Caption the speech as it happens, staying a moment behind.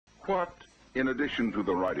What, in addition to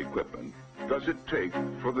the right equipment, does it take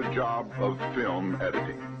for the job of film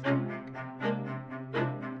editing?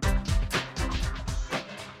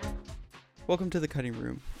 Welcome to The Cutting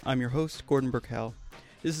Room. I'm your host, Gordon Burkell.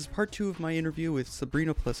 This is part 2 of my interview with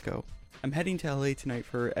Sabrina Plisco. I'm heading to LA tonight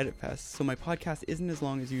for Edit Fest, so my podcast isn't as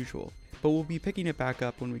long as usual, but we'll be picking it back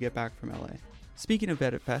up when we get back from LA. Speaking of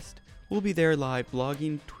Edit Fest, we'll be there live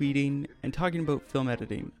blogging, tweeting, and talking about film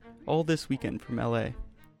editing, all this weekend from LA.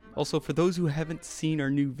 Also, for those who haven't seen our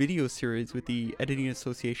new video series with the editing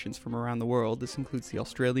associations from around the world, this includes the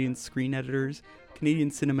Australian Screen Editors,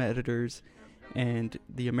 Canadian Cinema Editors, and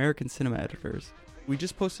the American Cinema Editors. We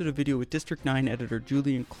just posted a video with District 9 editor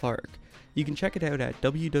Julian Clark. You can check it out at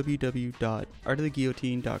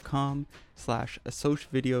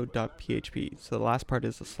www.artoftheguillotine.com/assocvideo.php. So the last part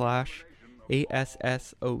is a slash,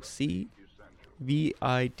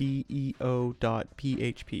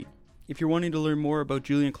 ASSOCVIDEO.php. If you're wanting to learn more about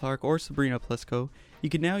Julian Clark or Sabrina Plisco, you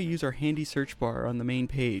can now use our handy search bar on the main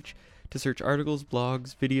page to search articles,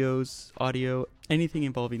 blogs, videos, audio, anything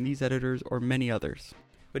involving these editors or many others.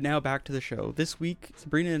 But now back to the show. This week,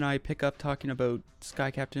 Sabrina and I pick up talking about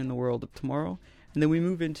Sky Captain in the World of Tomorrow, and then we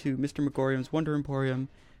move into Mr. Magorium's Wonder Emporium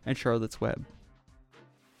and Charlotte's Web.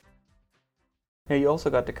 Now, you also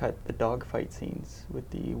got to cut the dogfight scenes with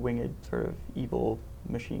the winged sort of evil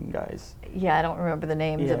machine guys. Yeah, I don't remember the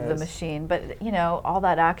names of the machine, but you know, all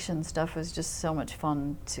that action stuff was just so much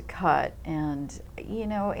fun to cut. And you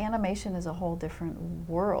know, animation is a whole different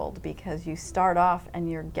world because you start off and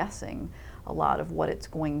you're guessing a lot of what it's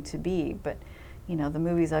going to be, but you know, the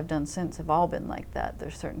movies I've done since have all been like that.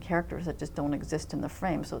 There's certain characters that just don't exist in the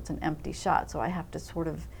frame, so it's an empty shot, so I have to sort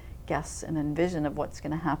of guess and envision of what's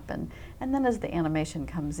going to happen. And then as the animation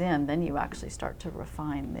comes in, then you actually start to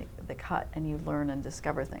refine the cut, and you learn and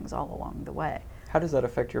discover things all along the way. How does that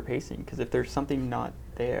affect your pacing? Because if there's something not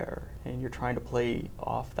there and you're trying to play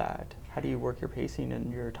off that, how do you work your pacing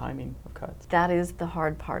and your timing of cuts? That is the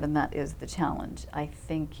hard part, and that is the challenge. I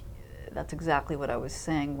think that's exactly what I was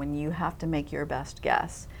saying, when you have to make your best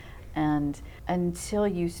guess. And until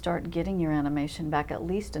you start getting your animation back, at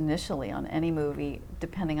least initially on any movie,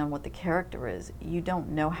 depending on what the character is, you don't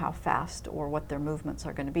know how fast or what their movements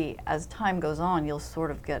are going to be. As time goes on, you'll sort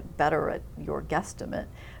of get better at your guesstimate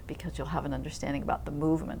because you'll have an understanding about the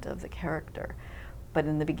movement of the character. But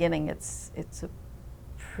in the beginning, it's a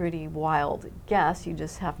pretty wild guess. You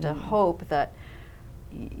just have to hope that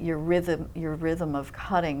your rhythm of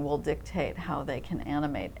cutting will dictate how they can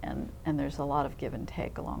animate, and there's a lot of give and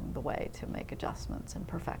take along the way to make adjustments and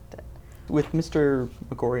perfect it. With Mr.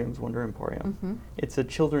 Magorium's Wonder Emporium, it's a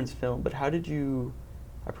children's film, but how did you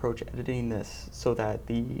approach editing this so that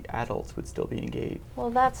the adults would still be engaged? Well,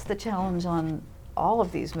 that's the challenge on all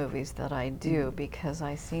of these movies that I do, because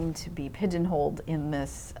I seem to be pigeonholed in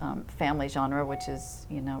this family genre, which is,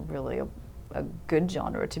 you know, really a good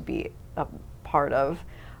genre to be a part of,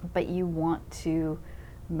 but you want to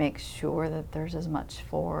make sure that there's as much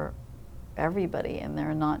for everybody, and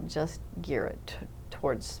they're not just geared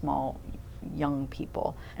towards small young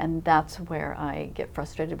people. And that's where I get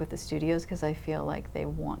frustrated with the studios, because I feel like they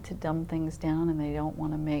want to dumb things down and they don't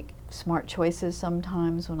want to make smart choices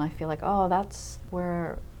sometimes, when I feel like, oh, that's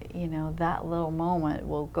where, you know, that little moment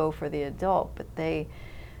will go for the adult, but they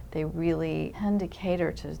really tend to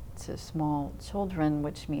cater to small children,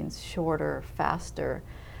 which means shorter, faster.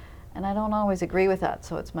 And I don't always agree with that,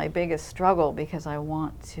 so it's my biggest struggle, because I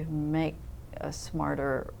want to make a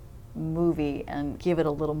smarter movie and give it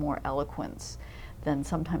a little more eloquence than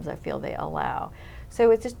sometimes I feel they allow.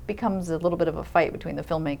 So it just becomes a little bit of a fight between the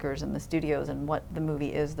filmmakers and the studios and what the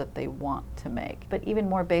movie is that they want to make. But even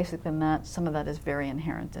more basic than that, some of that is very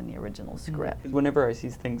inherent in the original script. Whenever I see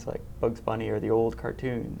things like Bugs Bunny or the old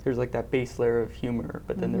cartoons, there's like that base layer of humor,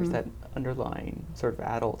 but then there's that underlying sort of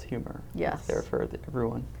adult humor that's there for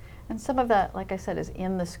everyone. And some of that, like I said, is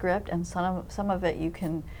in the script, and some of it you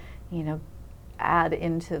can, you know, add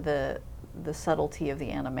into the subtlety of the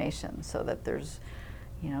animation, so that there's,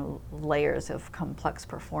 you know, layers of complex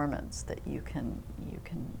performance that you can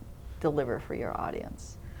deliver for your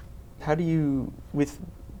audience. How do you, with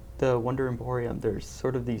the Wonder Emporium, there's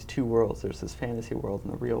sort of these two worlds. There's this fantasy world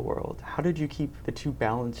and the real world. How did you keep the two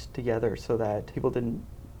balanced together so that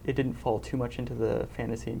it didn't fall too much into the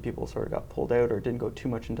fantasy and people sort of got pulled out, or didn't go too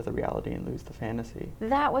much into the reality and lose the fantasy?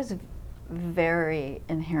 That was very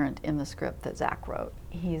inherent in the script that Zach wrote.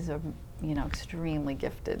 He's a, you know, extremely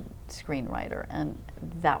gifted screenwriter, and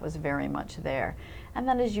that was very much there. And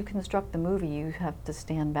then as you construct the movie, you have to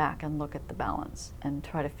stand back and look at the balance and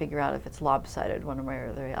try to figure out if it's lopsided one way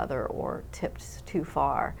or the other, or tipped too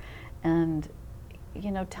far. And,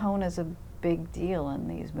 you know, tone is a big deal in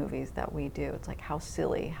these movies that we do. It's like how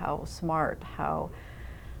silly, how smart, how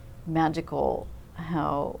magical,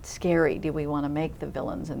 how scary do we want to make the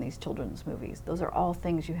villains in these children's movies? Those are all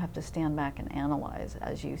things you have to stand back and analyze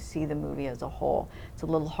as you see the movie as a whole. It's a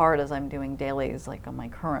little hard as I'm doing dailies, like on my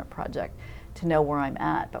current project, to know where I'm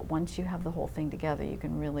at. But once you have the whole thing together,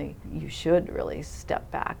 you should really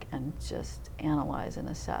step back and just analyze and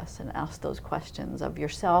assess and ask those questions of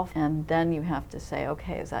yourself. And then you have to say,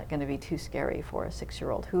 okay, is that going to be too scary for a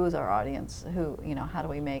 6-year-old? Who is our audience? How do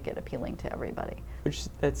we make it appealing to everybody?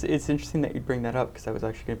 It's interesting that you bring that up, because that was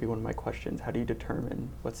actually going to be one of my questions. How do you determine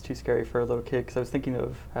what's too scary for a little kid? Because I was thinking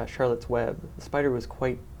of Charlotte's Web. The spider was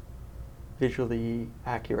quite visually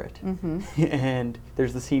accurate. Mm-hmm. And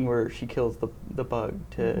there's the scene where she kills the bug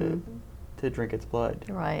to drink its blood.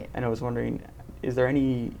 Right. And I was wondering,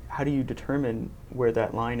 how do you determine where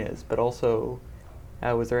that line is? But also,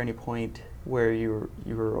 was there any point where you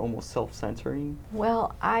were almost self-censoring?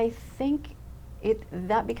 Well, I think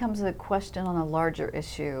that becomes a question on a larger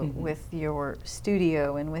issue with your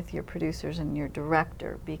studio and with your producers and your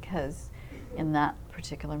director, because in that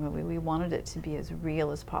particular movie we wanted it to be as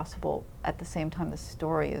real as possible. At the same time, the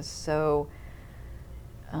story is so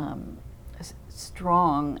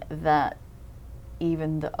strong that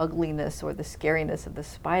even the ugliness or the scariness of the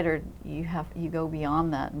spider, you go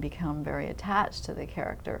beyond that and become very attached to the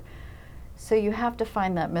character. So you have to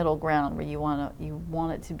find that middle ground where you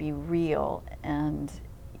want it to be real, and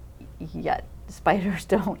yet spiders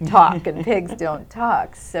don't talk and pigs don't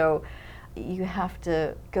talk. So you have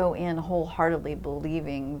to go in wholeheartedly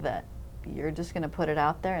believing that you're just going to put it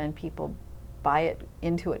out there and people buy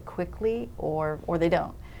into it quickly, or they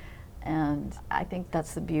don't. And I think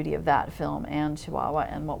that's the beauty of that film and Chihuahua,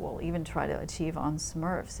 and what we'll even try to achieve on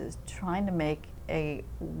Smurfs is trying to make a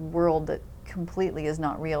world that completely is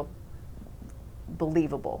not real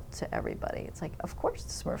believable to everybody. It's like, of course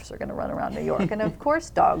the Smurfs are going to run around New York, and of course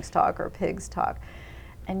dogs talk or pigs talk.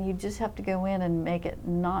 And you just have to go in and make it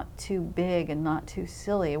not too big and not too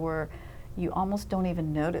silly, where you almost don't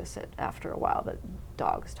even notice it after a while that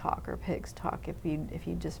dogs talk or pigs talk. If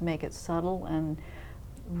you just make it subtle and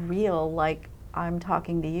real, like I'm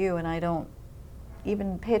talking to you and I don't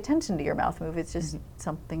even pay attention to your mouth move. It's just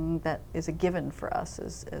something that is a given for us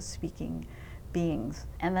as speaking beings.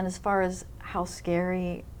 And then as far as how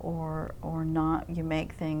scary or not you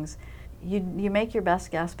make things, you make your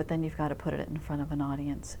best guess, but then you've got to put it in front of an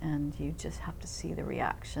audience, and you just have to see the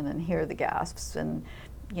reaction and hear the gasps and,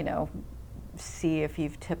 see if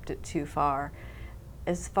you've tipped it too far.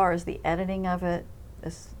 As far as the editing of it,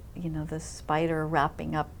 the spider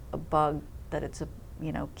wrapping up a bug that it's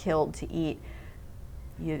killed to eat,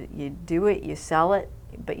 you do it, you sell it,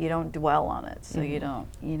 but you don't dwell on it. So you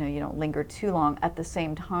don't linger too long. At the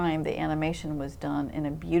same time, the animation was done in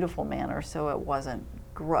a beautiful manner, so it wasn't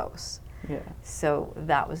gross. Yeah. So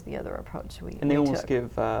that was the other approach we took. And they almost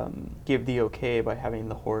give the okay by having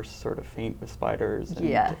the horse sort of faint with spiders,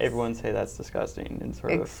 and everyone say that's disgusting, and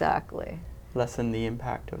sort of lessen the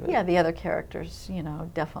impact of it. Yeah, the other characters,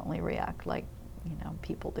 definitely react like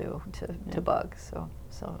people do to bugs.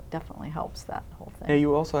 So it definitely helps that whole thing. Yeah,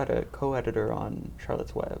 you also had a co-editor on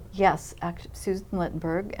Charlotte's Web. Yes, Susan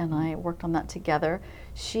Littenberg and I worked on that together.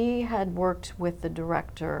 She had worked with the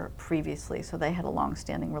director previously, so they had a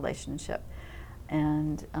long-standing relationship.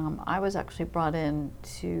 And I was actually brought in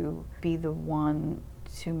to be the one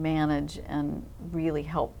to manage and really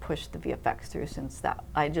help push the VFX through, since that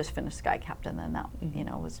I just finished Sky Captain, and that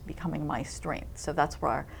was becoming my strength. So that's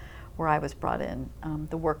where I was brought in.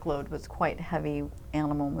 The workload was quite heavy.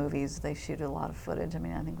 Animal movies, they shoot a lot of footage. I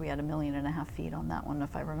mean, I think we had 1.5 million feet on that one,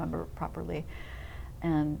 if I remember properly.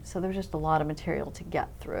 And so there's just a lot of material to get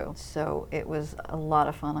through. So it was a lot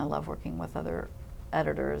of fun. I love working with other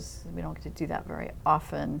editors. We don't get to do that very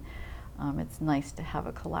often. It's nice to have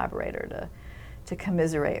a collaborator to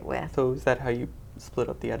commiserate with. So is that how you split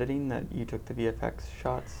up the editing, that you took the VFX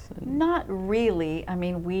shots? Not really. I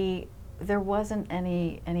mean, there wasn't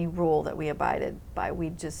any rule that we abided by. We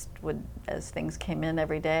just would, as things came in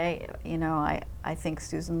every day, I think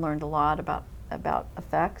Susan learned a lot about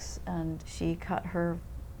effects, and she cut her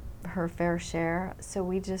fair share. So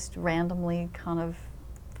we just randomly kind of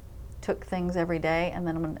took things every day, and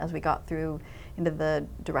then as we got through into the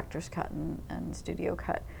director's cut and studio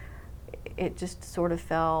cut, it just sort of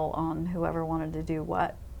fell on whoever wanted to do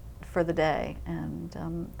what for the day, and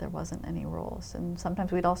there wasn't any rules. And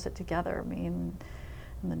sometimes we'd all sit together, me and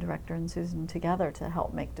the director and Susan together, to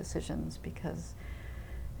help make decisions, because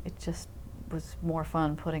it just was more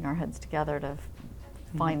fun putting our heads together to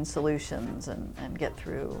find solutions and get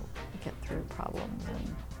through problems.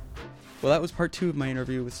 Well, that was part 2 of my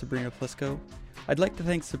interview with Sabrina Plisco. I'd like to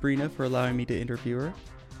thank Sabrina for allowing me to interview her.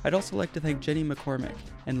 I'd also like to thank Jenny McCormick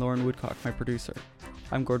and Lauren Woodcock, my producer.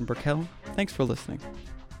 I'm Gordon Burkell. Thanks for listening.